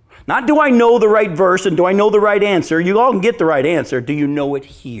 Not do I know the right verse and do I know the right answer? You all can get the right answer. Do you know it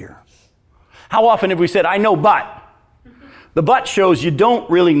here? How often have we said, I know, but? The but shows you don't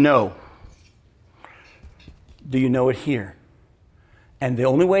really know. Do you know it here? And the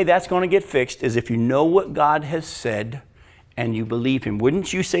only way that's going to get fixed is if you know what God has said and you believe him.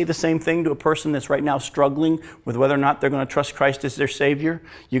 Wouldn't you say the same thing to a person that's right now struggling with whether or not they're going to trust Christ as their Savior?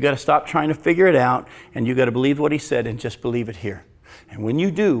 You got to stop trying to figure it out, and you got to believe what he said and just believe it here. And when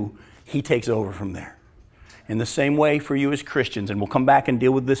you do, he takes over from there. In the same way for you as Christians, and we'll come back and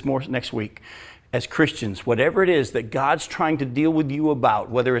deal with this more next week. As Christians, whatever it is that God's trying to deal with you about,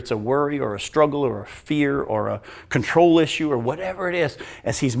 whether it's a worry or a struggle or a fear or a control issue or whatever it is,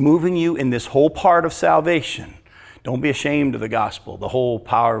 as he's moving you in this whole part of salvation, don't be ashamed of the gospel, the whole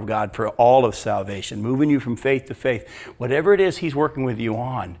power of God for all of salvation, moving you from faith to faith. Whatever it is he's working with you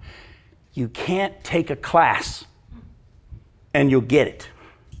on, you can't take a class and you'll get it.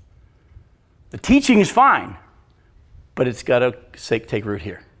 The teaching is fine, but it's got to take root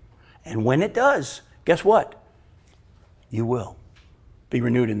here. And when it does, guess what? You will be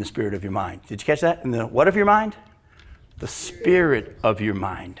renewed in the spirit of your mind. Did you catch that? In the what of your mind? The spirit of your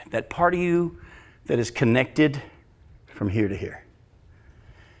mind. That part of you that is connected from here to here.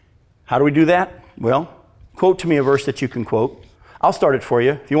 How do we do that? Well, quote to me a verse that you can quote. I'll start it for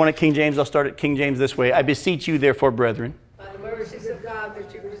you. If you want it King James, I'll start it King James this way. I beseech you, therefore, brethren. By the mercies of God,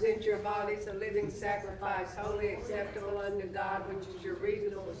 that you present your bodies a living sacrifice, holy, acceptable unto God, which is your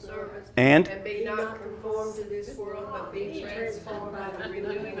reasonable service. And be not conformed to this world, but be transformed by the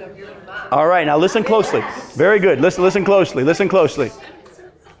renewing of your mind. all right, now listen closely. Very good. Listen closely. Listen closely.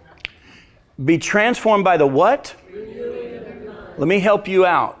 Be transformed by the what? Let me help you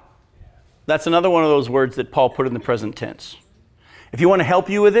out. That's another one of those words that Paul put in the present tense. If you want to help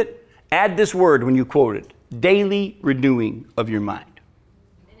you with it, add this word when you quote it. Daily renewing of your mind.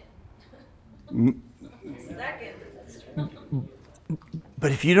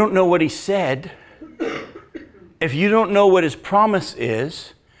 But if you don't know what he said, if you don't know what his promise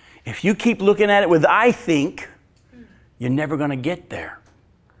is, if you keep looking at it with I think, you're never going to get there.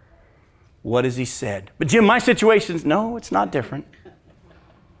 What has he said? But Jim, my situation's, no, it's not different.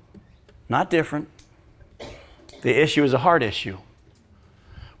 Not different. The issue is a heart issue.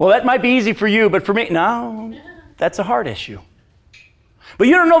 Well, that might be easy for you, but for me, no, that's a heart issue. But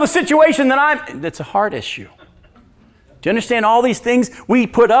you don't know the situation that's a heart issue. Do you understand all these things we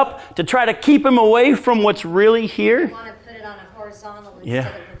put up to try to keep him away from what's really here? You want to put it on a horizontal instead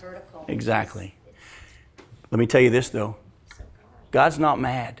of a vertical. Exactly. Let me tell you this, though. God's not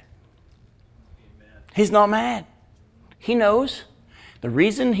mad. He's not mad. He knows. The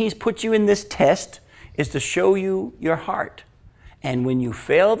reason he's put you in this test is to show you your heart. And when you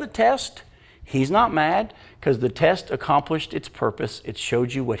fail the test, he's not mad because the test accomplished its purpose. It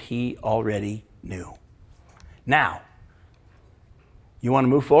showed you what he already knew. Now, you want to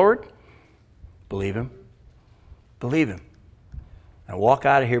move forward? Believe him. Believe him. Now walk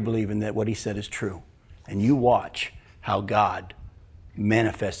out of here believing that what he said is true. And you watch how God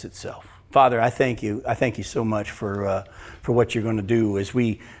manifests itself. Father, I thank you. I thank you so much for what you're going to do as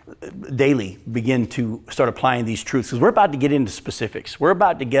we daily begin to start applying these truths. Because we're about to get into specifics. We're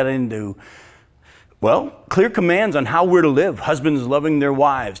about to get into, clear commands on how we're to live. Husbands loving their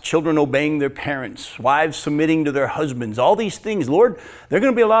wives, children obeying their parents, wives submitting to their husbands. All these things, Lord, there are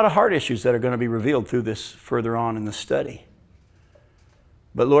going to be a lot of heart issues that are going to be revealed through this further on in the study.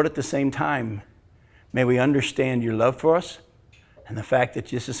 But Lord, at the same time, may we understand your love for us. And the fact that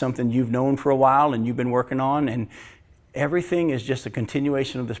this is something you've known for a while and you've been working on, and everything is just a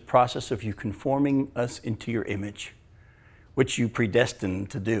continuation of this process of you conforming us into your image, which you predestined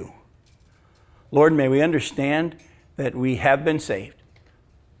to do. Lord, may we understand that we have been saved,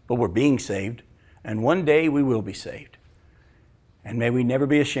 but we're being saved, and one day we will be saved. And may we never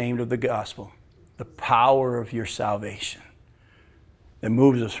be ashamed of the gospel, the power of your salvation that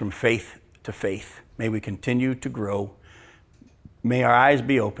moves us from faith to faith. May we continue to grow. May our eyes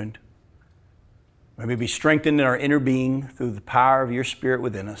be opened. May we be strengthened in our inner being through the power of your Spirit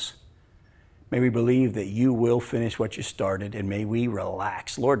within us. May we believe that you will finish what you started, and may we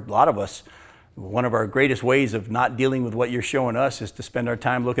relax. Lord, a lot of us, one of our greatest ways of not dealing with what you're showing us is to spend our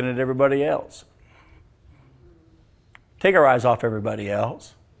time looking at everybody else. Take our eyes off everybody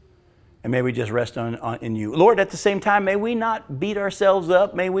else, and may we just rest in you. Lord, at the same time, may we not beat ourselves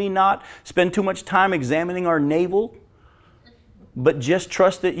up. May we not spend too much time examining our navel, but just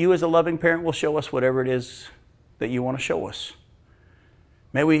trust that you as a loving parent will show us whatever it is that you want to show us.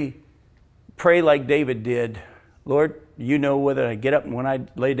 May we pray like David did. Lord, you know whether I get up and when I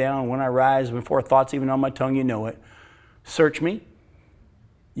lay down, when I rise, before thoughts even on my tongue, you know it. Search me.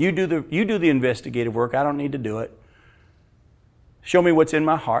 You do the investigative work. I don't need to do it. Show me what's in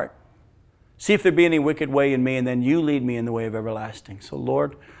my heart. See if there be any wicked way in me, and then you lead me in the way of everlasting. So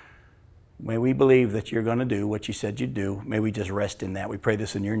Lord, may we believe that you're going to do what you said you'd do. May we just rest in that. We pray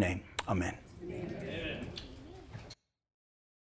this in your name. Amen.